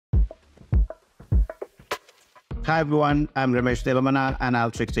Hi everyone, I'm Ramesh Neelamana and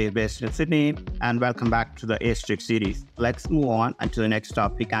Alteryx ACE based in Sydney, and welcome back to the Alteryx series. Let's move on to the next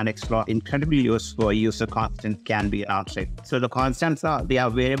topic and explore incredibly useful user constant can be an Alteryx. So the constants they are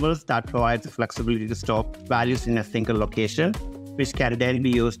variables that provide the flexibility to store values in a single location, which can then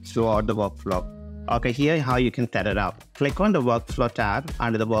be used throughout the workflow. Okay, here how you can set it up. Click on the workflow tab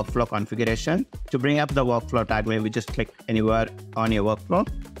under the workflow configuration. To bring up the workflow tab, maybe just click anywhere on your workflow.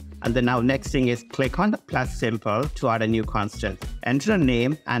 And then now next thing is click on the plus symbol to add a new constant. Enter a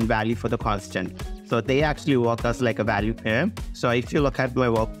name and value for the constant. So they actually work as like a value pair. So if you look at my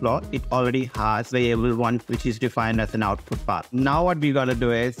workflow, it already has variable one, which is defined as an output path. Now what we're gonna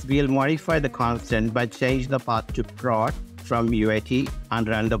do is we'll modify the constant by change the path to prod from UAT and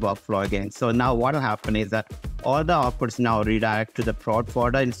run the workflow again. So now what will happen is that all the outputs now redirect to the prod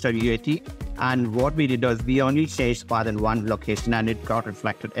folder instead of UAT. And what we did was we only changed path in one location and it got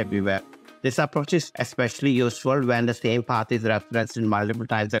reflected everywhere. This approach is especially useful when the same path is referenced in multiple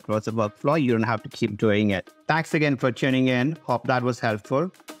times across the workflow. You don't have to keep doing it. Thanks again for tuning in. Hope that was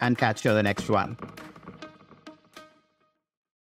helpful and catch you on the next one.